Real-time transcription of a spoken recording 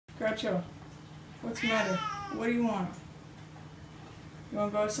Groucho, what's the matter? What do you want? You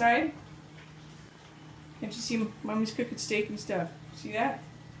want to go outside? Can't you see Mommy's cooking steak and stuff? See that?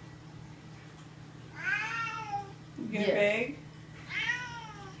 You get a bag?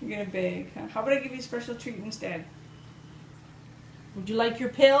 You get a bag, huh? How about I give you a special treat instead? Would you like your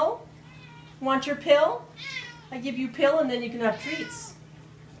pill? Want your pill? I give you pill and then you can have treats.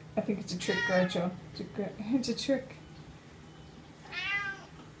 I think it's a trick, Groucho. It's a trick.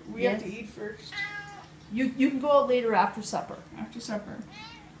 We have to eat first. You can go out later after supper. After supper.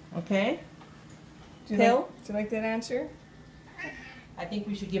 Okay? Do Pill? Do you like that answer? I think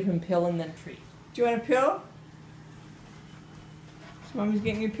we should give him pill and then treat. Do you want a pill? So Mommy's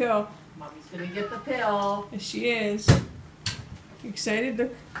getting your pill. Mommy's gonna get the pill. Yes, she is. You excited?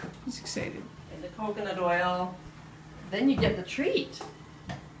 Look, he's excited. And the coconut oil. Then you get the treat.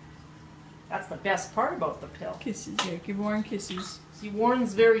 That's the best part about the pill. Kisses, yeah. Give Warren kisses. See,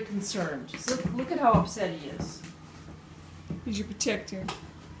 Warren's very concerned. Just look at how upset he is. He's your protector.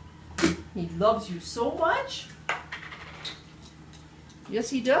 He loves you so much. Yes,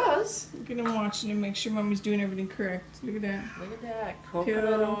 he does. Look at him watching to make sure Mommy's doing everything correct. Look at that. Look at that. Coconut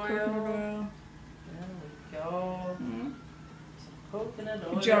Coconut oil. There we go. Mm-hmm. Some coconut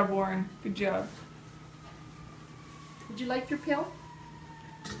oil. Good job, Warren. Good job. Would you like your pill?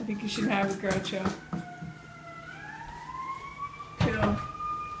 I think you should have it, Groucho. Pill.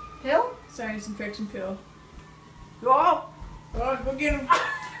 Pill? Sinus infection pill. Go! Oh, go get him.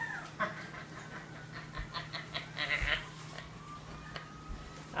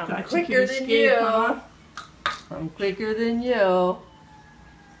 I'm quicker than you. Huh? I'm quicker than you.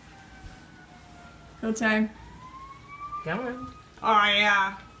 Pill time. Come on. Oh,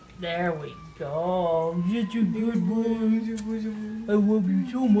 yeah. There we go. You're a good boy. I love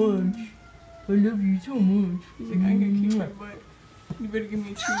you so much. I love you so much. He's like, I'm gonna kick my butt. You better give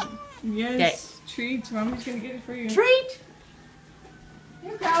me a treat. Yes, treats. Mommy's gonna get it for you. Treat!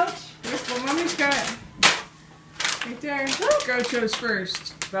 Here, Grouch. Look what Mommy's got. Right there. Groucho's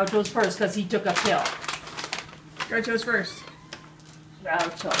first. Groucho's first because he took a pill. Groucho's first.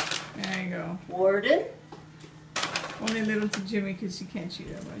 Groucho. There you go. Warden. Only little to Jimmy because she can't chew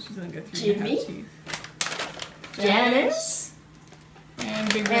that much. She's only got 3.5 Jimmy. teeth. Janice.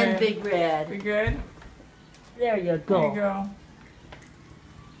 And Big Red. And Big Red. Big Red. There you go. There you go.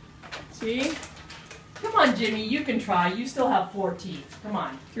 See? Come on, Jimmy. You can try. You still have 4 teeth. Come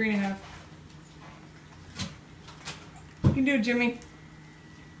on. 3.5. You can do it, Jimmy.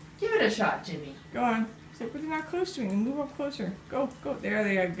 Give it a shot, Jimmy. Go on. Except they're not close to me. Move up closer. Go, go. There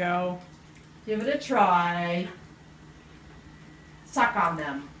they go. Give it a try. Suck on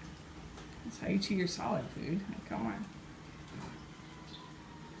them. That's how you chew your solid food. Come on.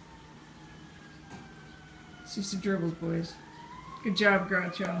 It's just the dribbles, boys. Good job,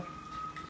 Groucho.